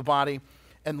areas of the body.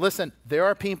 And listen, there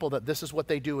are people that this is what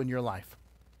they do in your life.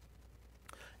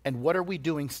 And what are we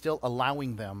doing still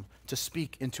allowing them to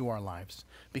speak into our lives?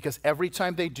 Because every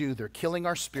time they do, they're killing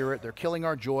our spirit, they're killing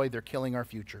our joy, they're killing our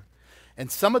future. And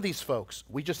some of these folks,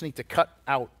 we just need to cut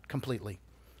out completely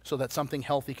so that something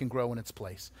healthy can grow in its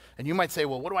place. And you might say,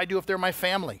 well, what do I do if they're my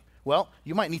family? Well,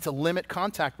 you might need to limit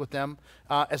contact with them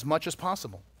as much as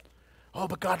possible. Oh,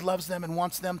 but God loves them and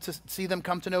wants them to see them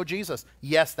come to know Jesus.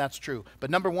 Yes, that's true. But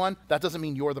number one, that doesn't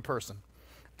mean you're the person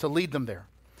to lead them there.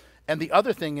 And the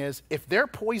other thing is, if they're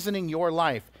poisoning your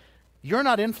life, you're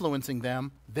not influencing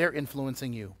them, they're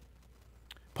influencing you.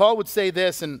 Paul would say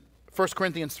this in 1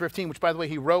 Corinthians 15, which, by the way,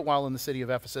 he wrote while in the city of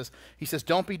Ephesus. He says,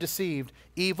 don't be deceived.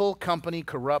 Evil company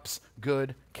corrupts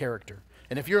good character.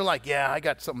 And if you're like, yeah, I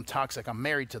got something toxic, I'm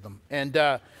married to them. And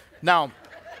now,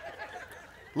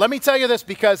 let me tell you this,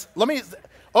 because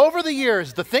over the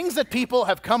years, the things that people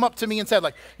have come up to me and said,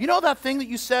 like, you know that thing that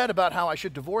you said about how I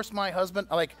should divorce my husband?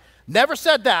 I'm like, never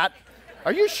said that.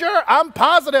 Are you sure? I'm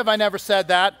positive I never said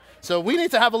that. So we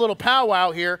need to have a little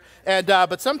powwow here. And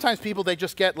but sometimes people, they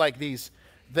just get like these,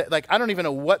 like, I don't even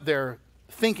know what they're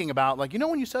thinking about. Like, you know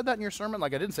when you said that in your sermon?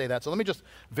 Like, I didn't say that. So let me just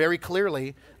very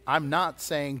clearly, I'm not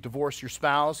saying divorce your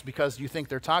spouse because you think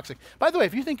they're toxic. By the way,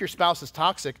 if you think your spouse is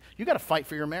toxic, you got to fight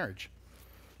for your marriage.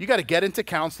 You got to get into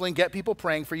counseling, get people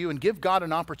praying for you, and give God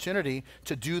an opportunity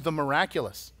to do the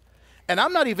miraculous. And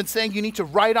I'm not even saying you need to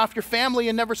write off your family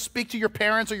and never speak to your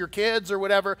parents or your kids or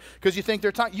whatever because you think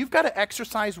they're talking. You've got to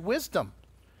exercise wisdom.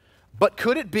 But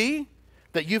could it be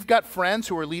that you've got friends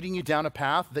who are leading you down a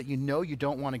path that you know you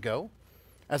don't want to go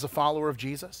as a follower of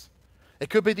Jesus?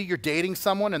 It could be that you're dating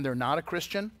someone and they're not a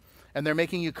Christian and they're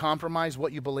making you compromise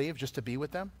what you believe just to be with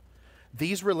them.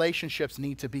 These relationships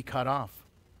need to be cut off.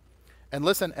 And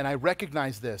listen, and I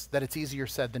recognize this, that it's easier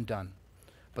said than done.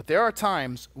 But there are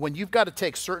times when you've got to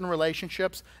take certain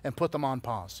relationships and put them on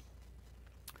pause.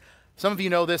 Some of you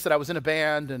know this, that I was in a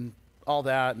band and all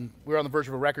that, and we were on the verge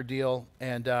of a record deal,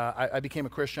 and I became a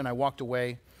Christian. I walked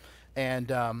away, and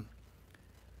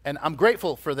I'm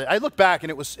grateful for that. I look back,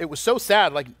 and it was so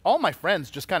sad. Like, all my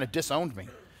friends just kind of disowned me.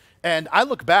 And I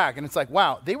look back, and it's like,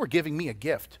 wow, they were giving me a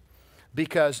gift,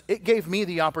 because it gave me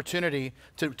the opportunity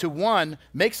to one,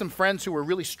 make some friends who were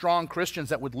really strong Christians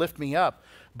that would lift me up.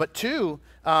 But two,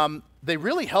 they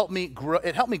really helped me grow.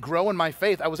 It helped me grow in my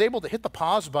faith. I was able to hit the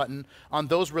pause button on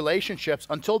those relationships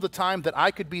until the time that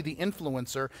I could be the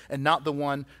influencer and not the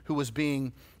one who was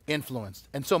being influenced.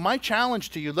 And so my challenge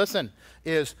to you, listen,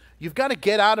 is you've got to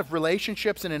get out of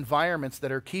relationships and environments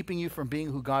that are keeping you from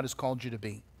being who God has called you to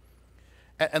be.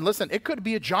 And listen, it could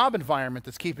be a job environment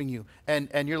that's keeping you.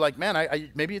 And you're like, man,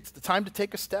 maybe it's the time to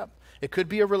take a step. It could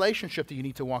be a relationship that you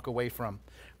need to walk away from.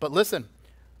 But listen,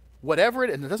 whatever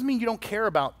it is, and it doesn't mean you don't care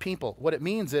about people. What it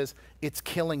means is it's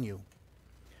killing you.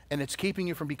 And it's keeping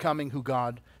you from becoming who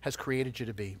God has created you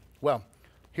to be. Well,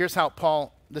 here's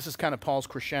how this is kind of Paul's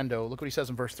crescendo. Look what he says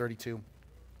in verse 32.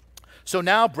 So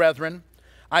now, brethren,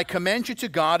 I commend you to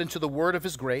God and to the word of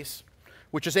his grace,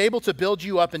 which is able to build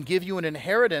you up and give you an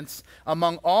inheritance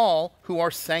among all who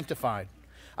are sanctified.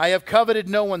 I have coveted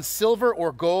no one's silver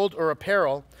or gold or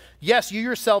apparel. Yes, you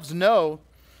yourselves know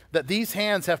that these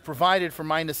hands have provided for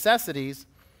my necessities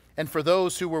and for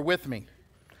those who were with me.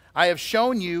 I have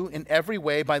shown you in every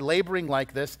way by laboring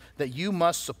like this that you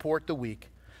must support the weak.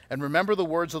 And remember the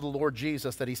words of the Lord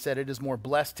Jesus that he said, it is more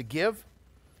blessed to give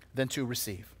than to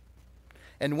receive.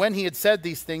 And when he had said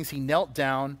these things, he knelt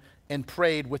down and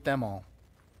prayed with them all.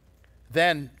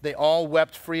 Then they all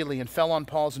wept freely and fell on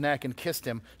Paul's neck and kissed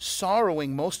him,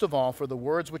 sorrowing most of all for the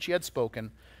words which he had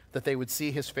spoken, that they would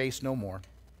see his face no more.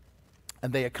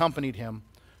 And they accompanied him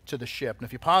to the ship. And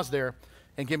if you pause there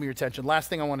and give me your attention, last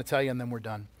thing I want to tell you, and then we're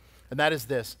done. And that is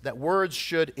this, that words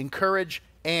should encourage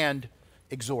and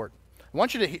exhort. I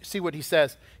want you to see what he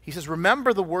says. He says,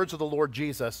 remember the words of the Lord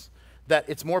Jesus, that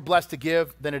it's more blessed to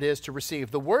give than it is to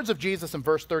receive. The words of Jesus in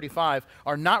verse 35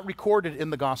 are not recorded in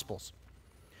the Gospels.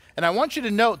 And I want you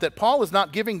to note that Paul is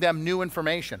not giving them new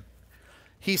information.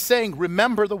 He's saying,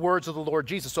 remember the words of the Lord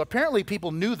Jesus. So apparently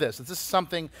people knew this. This is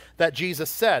something that Jesus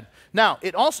said. Now,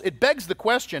 it begs the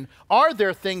question, are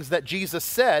there things that Jesus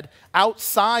said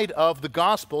outside of the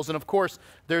Gospels? And of course,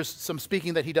 there's some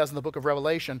speaking that he does in the book of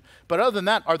Revelation. But other than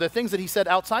that, are there things that he said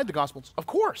outside the Gospels? Of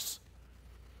course.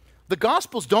 The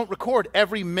Gospels don't record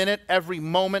every minute, every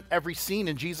moment, every scene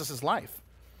in Jesus' life.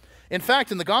 In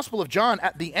fact, in the Gospel of John,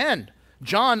 at the end,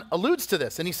 John alludes to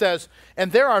this, and he says,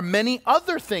 and there are many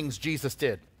other things Jesus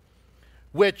did,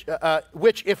 which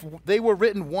if they were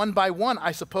written one by one,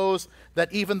 I suppose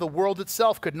that even the world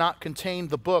itself could not contain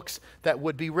the books that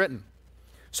would be written.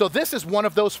 So this is one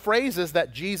of those phrases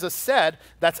that Jesus said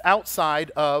that's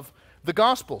outside of the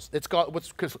Gospels. It's called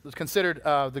what's considered,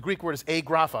 the Greek word is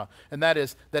agrapha, and that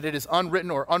is that it is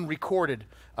unwritten or unrecorded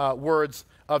words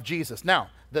of Jesus. Now,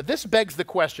 this begs the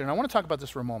question, and I want to talk about this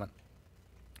for a moment.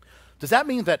 Does that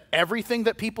mean that everything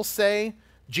that people say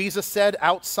Jesus said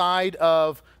outside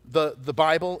of the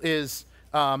Bible is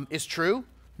true?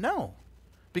 No.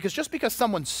 Because just because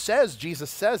someone says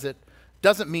Jesus says it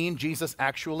doesn't mean Jesus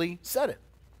actually said it.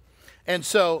 And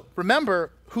so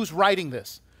remember who's writing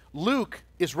this. Luke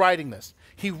is writing this.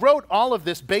 He wrote all of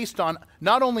this based on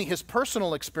not only his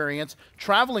personal experience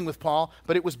traveling with Paul,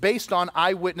 but it was based on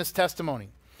eyewitness testimony.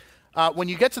 When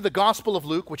you get to the Gospel of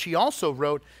Luke, which he also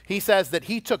wrote, he says that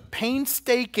he took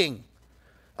painstaking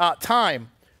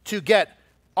time to get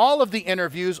all of the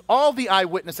interviews, all the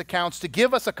eyewitness accounts to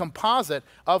give us a composite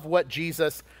of what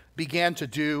Jesus began to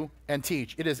do and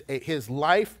teach. It is his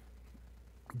life,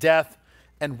 death,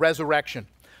 and resurrection.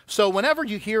 So whenever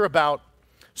you hear about,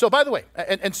 so by the way,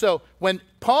 and so when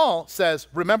Paul says,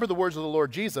 remember the words of the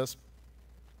Lord Jesus,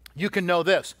 you can know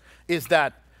this, is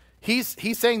that he's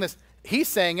saying this. He's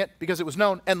saying it because it was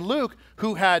known. And Luke,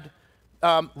 who had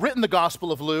written the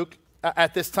Gospel of Luke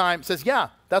at this time, says, yeah,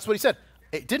 that's what he said.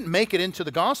 It didn't make it into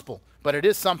the Gospel, but it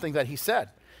is something that he said.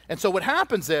 And so what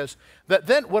happens is that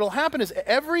then what will happen is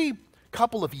every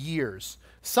couple of years,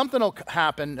 something will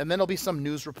happen, and then there'll be some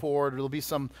news report, or there'll be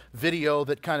some video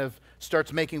that kind of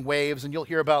starts making waves, and you'll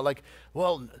hear about like,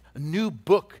 well, a new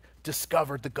book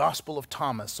discovered, the Gospel of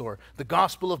Thomas, or the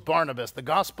Gospel of Barnabas, the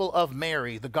Gospel of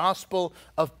Mary, the Gospel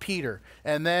of Peter.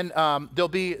 And then there'll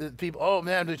be people, oh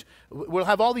man, we'll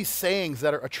have all these sayings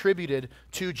that are attributed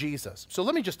to Jesus. So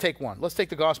let me just take one. Let's take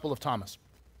the Gospel of Thomas.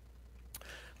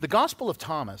 The Gospel of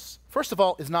Thomas, first of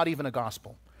all, is not even a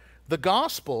gospel. The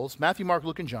Gospels, Matthew, Mark,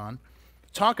 Luke, and John,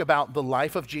 talk about the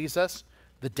life of Jesus,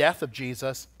 the death of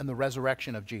Jesus, and the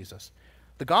resurrection of Jesus.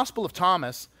 The Gospel of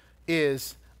Thomas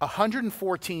is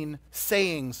 114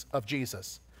 sayings of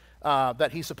Jesus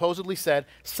that he supposedly said,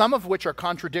 some of which are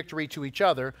contradictory to each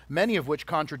other, many of which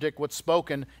contradict what's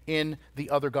spoken in the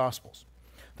other Gospels.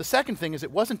 The second thing is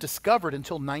it wasn't discovered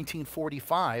until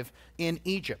 1945 in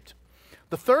Egypt.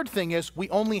 The third thing is we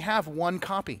only have one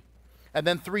copy and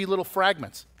then 3 little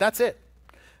fragments. That's it.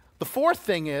 The fourth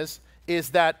thing is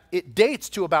that it dates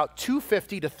to about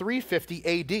 250 to 350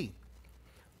 AD,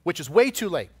 which is way too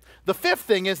late. The fifth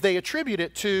thing is they attribute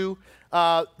it to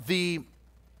the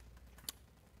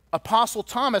Apostle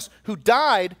Thomas, who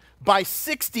died by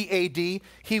 60 AD.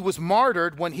 He was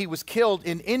martyred when he was killed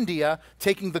in India,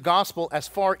 taking the gospel as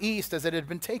far east as it had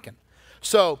been taken.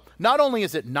 So not only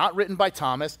is it not written by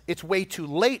Thomas, it's way too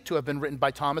late to have been written by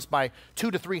Thomas by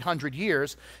 200 to 300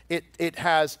 years. It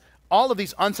has all of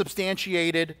these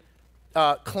unsubstantiated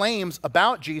claims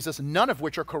about Jesus, none of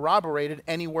which are corroborated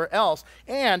anywhere else.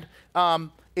 And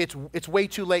it's way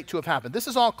too late to have happened. This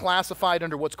is all classified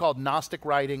under what's called Gnostic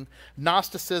writing.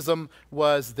 Gnosticism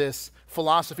was this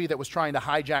philosophy that was trying to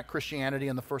hijack Christianity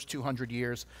in the first 200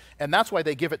 years. And that's why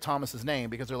they give it Thomas's name,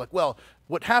 because they're like, well,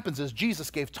 what happens is Jesus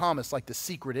gave Thomas like the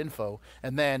secret info.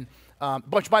 And then,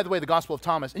 which by the way, the Gospel of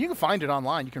Thomas, and you can find it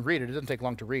online, you can read it. It doesn't take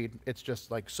long to read. It's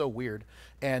just like so weird.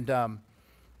 And,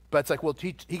 but it's like, well,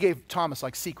 he gave Thomas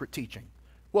like secret teaching.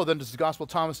 Well, then does the Gospel of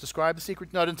Thomas describe the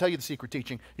secret? No, it didn't tell you the secret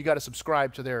teaching. You got to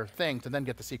subscribe to their thing to then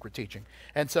get the secret teaching.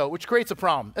 And so, which creates a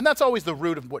problem. And that's always the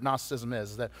root of what Gnosticism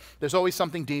is that there's always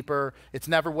something deeper. It's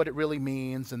never what it really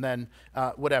means, and then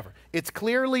whatever. It's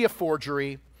clearly a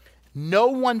forgery. No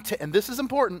one, and this is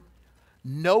important,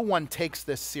 no one takes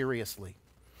this seriously.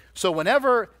 So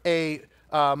whenever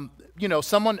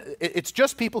someone, it's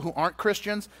just people who aren't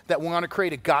Christians that want to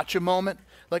create a gotcha moment.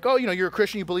 Like, oh, you're a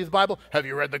Christian, you believe the Bible. Have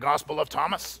you read the Gospel of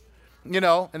Thomas?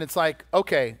 And it's like,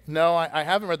 okay, no, I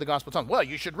haven't read the Gospel of Thomas. Well,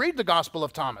 you should read the Gospel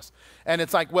of Thomas. And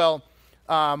it's like, well,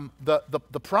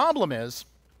 the problem is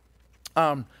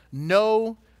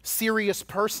no serious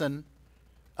person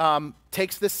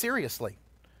takes this seriously,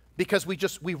 because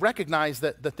we recognize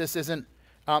that this isn't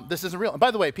real. And by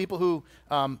the way, people who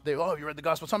you read the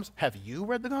Gospel of Thomas? Have you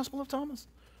read the Gospel of Thomas?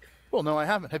 Well, no, I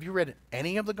haven't. Have you read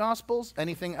any of the Gospels?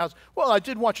 Anything else? Well, I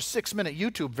did watch a 6-minute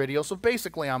YouTube video, so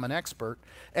basically I'm an expert.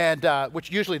 And which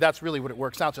usually that's really what it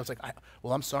works out. So it's like,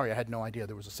 I'm sorry, I had no idea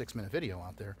there was a 6-minute video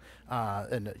out there,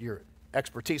 and your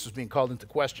expertise was being called into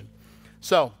question.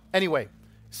 So anyway,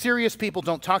 serious people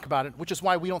don't talk about it, which is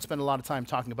why we don't spend a lot of time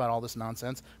talking about all this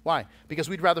nonsense. Why? Because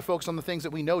we'd rather focus on the things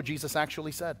that we know Jesus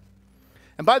actually said.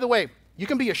 And by the way, you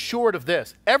can be assured of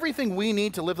this. Everything we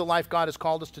need to live the life God has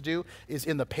called us to do is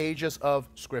in the pages of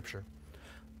Scripture.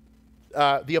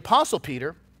 The Apostle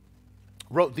Peter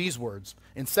wrote these words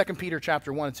in 2 Peter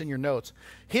chapter 1. It's in your notes.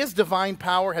 His divine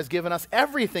power has given us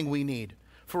everything we need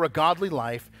for a godly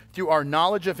life through our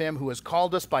knowledge of him who has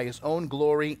called us by his own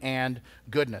glory and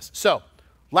goodness. So,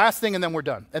 last thing and then we're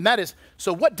done. And that is,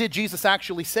 so what did Jesus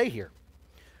actually say here?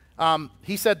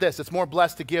 He said this, it's more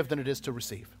blessed to give than it is to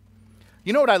receive.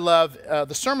 You know what I love?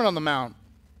 The Sermon on the Mount,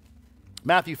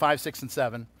 Matthew 5, 6, and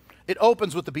 7, it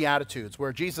opens with the Beatitudes,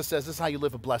 where Jesus says, this is how you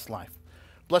live a blessed life.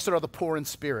 Blessed are the poor in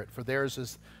spirit, for theirs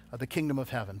is the kingdom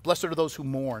of heaven. Blessed are those who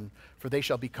mourn, for they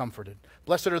shall be comforted.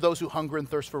 Blessed are those who hunger and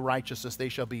thirst for righteousness, they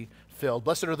shall be filled.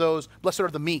 Blessed are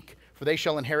the meek, for they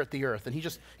shall inherit the earth. And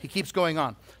he keeps going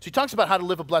on. So he talks about how to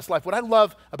live a blessed life. What I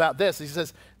love about this, he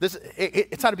says,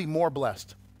 it's how to be more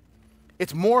blessed.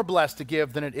 It's more blessed to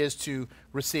give than it is to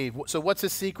receive. So what's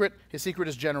his secret? His secret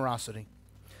is generosity.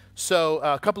 So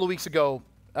a couple of weeks ago,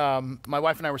 my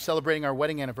wife and I were celebrating our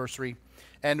wedding anniversary,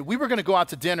 and we were going to go out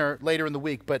to dinner later in the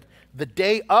week, but the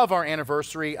day of our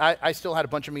anniversary, I still had a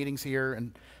bunch of meetings here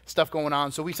and stuff going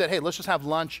on. So we said, hey, let's just have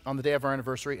lunch on the day of our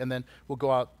anniversary, and then we'll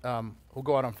go out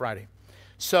on Friday.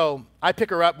 So I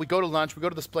pick her up. We go to lunch. We go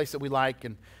to this place that we like,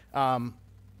 and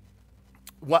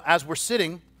as we're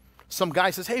sitting, some guy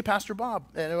says, hey, Pastor Bob.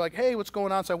 And they're like, hey, what's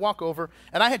going on? So I walk over,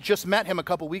 and I had just met him a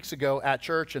couple weeks ago at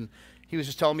church, and he was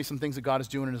just telling me some things that God is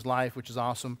doing in his life, which is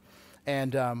awesome.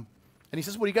 And And he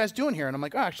says, what are you guys doing here? And I'm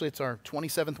like, oh, actually, it's our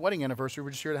 27th wedding anniversary. We're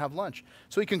just here to have lunch.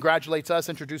 So he congratulates us,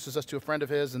 introduces us to a friend of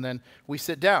his, and then we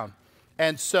sit down.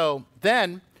 And so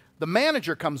then the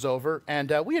manager comes over,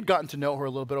 and we had gotten to know her a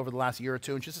little bit over the last year or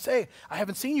two. And she says, hey, I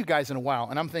haven't seen you guys in a while.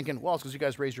 And I'm thinking, well, it's because you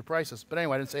guys raised your prices. But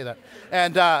anyway, I didn't say that.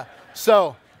 And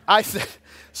so I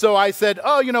said,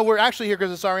 oh, we're actually here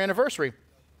because it's our anniversary.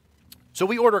 So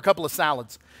we order a couple of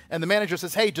salads. And the manager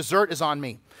says, hey, dessert is on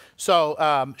me.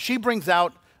 So she brings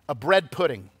out a bread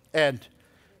pudding. And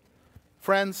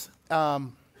friends,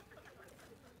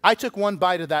 I took one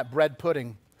bite of that bread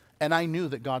pudding, and I knew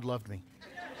that God loved me.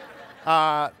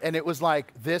 And it was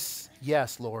like, this,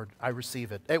 yes, Lord, I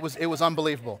receive it. It was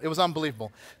unbelievable. It was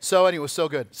unbelievable. So anyway, it was so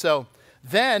good. So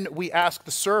then we asked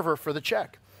the server for the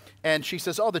check. And she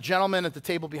says, oh, the gentleman at the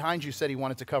table behind you said he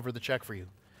wanted to cover the check for you.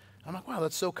 I'm like, wow,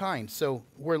 that's so kind. So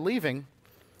we're leaving.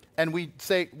 And we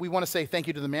want to say thank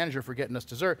you to the manager for getting us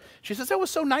dessert. She says, that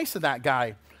was so nice of that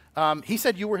guy. He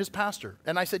said you were his pastor.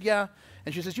 And I said, yeah.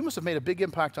 And she says, you must have made a big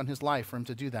impact on his life for him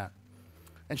to do that.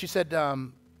 And she said,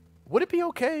 would it be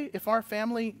okay if our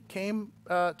family came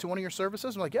to one of your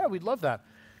services? I'm like, yeah, we'd love that.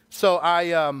 So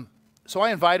I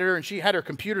invited her, and she had her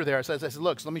computer there. I said,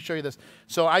 look, so let me show you this.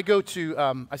 So I go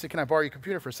to, I said, can I borrow your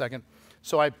computer for a second?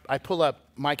 So I pull up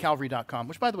mycalvary.com,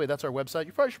 which, by the way, that's our website.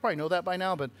 You should probably know that by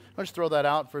now, but I'll just throw that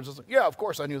out. Yeah, of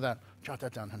course I knew that. Jot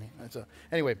that down, honey.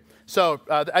 Anyway, so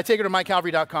I take her to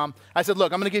mycalvary.com. I said,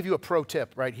 look, I'm going to give you a pro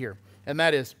tip right here, and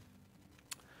that is,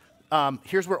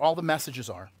 here's where all the messages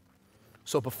are.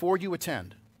 So before you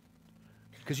attend,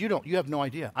 because you have no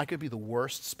idea. I could be the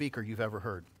worst speaker you've ever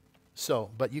heard.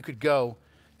 So, but you could go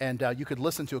and you could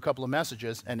listen to a couple of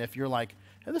messages, and if you're like,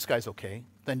 hey, this guy's okay,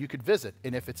 then you could visit.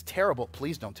 And if it's terrible,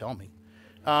 please don't tell me.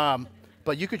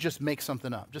 But you could just make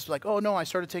something up. Just like, oh, no, I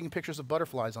started taking pictures of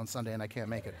butterflies on Sunday and I can't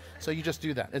make it. So you just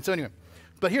do that. And so anyway,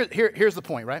 but here's the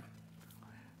point, right?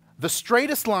 The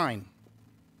straightest line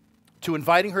to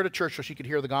inviting her to church so she could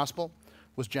hear the gospel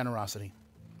was generosity.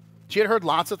 She had heard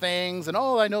lots of things, and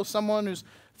I know someone's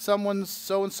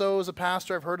so-and-so is a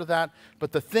pastor, I've heard of that.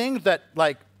 But the thing that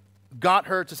got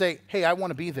her to say, hey, I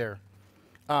want to be there,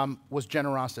 was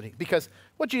generosity. Because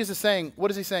what Jesus is saying,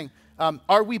 what is he saying?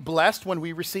 Are we blessed when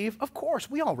we receive? Of course,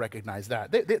 we all recognize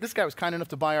that. This guy was kind enough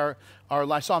to buy our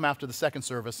I saw him after the second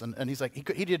service, and he's like,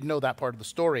 he didn't know that part of the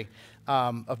story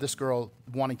of this girl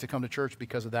wanting to come to church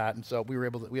because of that. And so we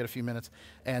had a few minutes.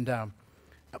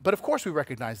 But of course we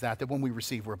recognize that when we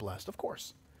receive, we're blessed, of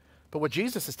course. But what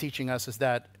Jesus is teaching us is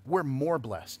that we're more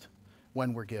blessed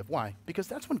when we give. Why? Because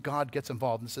that's when God gets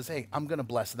involved and says, hey, I'm going to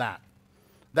bless that.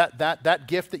 That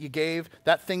gift that you gave,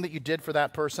 that thing that you did for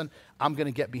that person, I'm going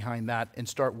to get behind that and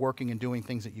start working and doing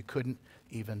things that you couldn't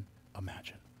even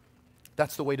imagine.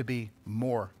 That's the way to be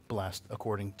more blessed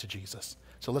according to Jesus.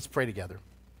 So let's pray together.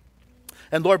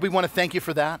 And Lord, we want to thank you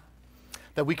for that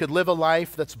we could live a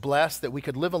life that's blessed, that we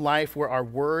could live a life where our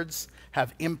words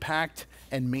have impact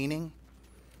and meaning.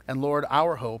 And Lord,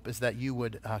 our hope is that you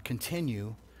would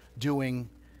continue doing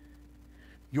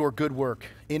your good work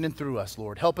in and through us,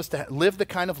 Lord. Help us to live the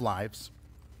kind of lives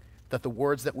that the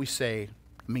words that we say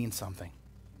mean something.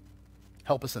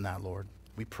 Help us in that, Lord.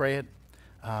 We pray it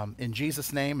in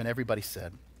Jesus' name, and everybody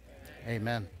said,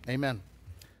 amen. Amen.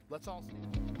 Let's all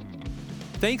stand.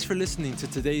 Thanks for listening to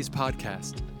today's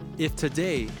podcast. If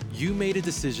today you made a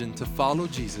decision to follow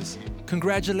Jesus,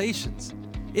 congratulations.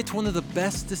 It's one of the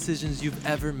best decisions you've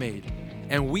ever made.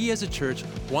 And we as a church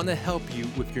want to help you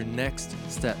with your next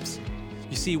steps.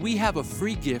 You see, we have a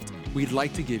free gift we'd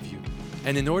like to give you.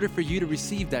 And in order for you to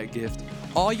receive that gift,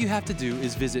 all you have to do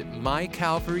is visit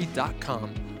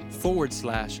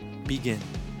mycalvary.com/begin.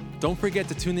 Don't forget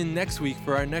to tune in next week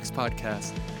for our next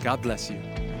podcast. God bless you.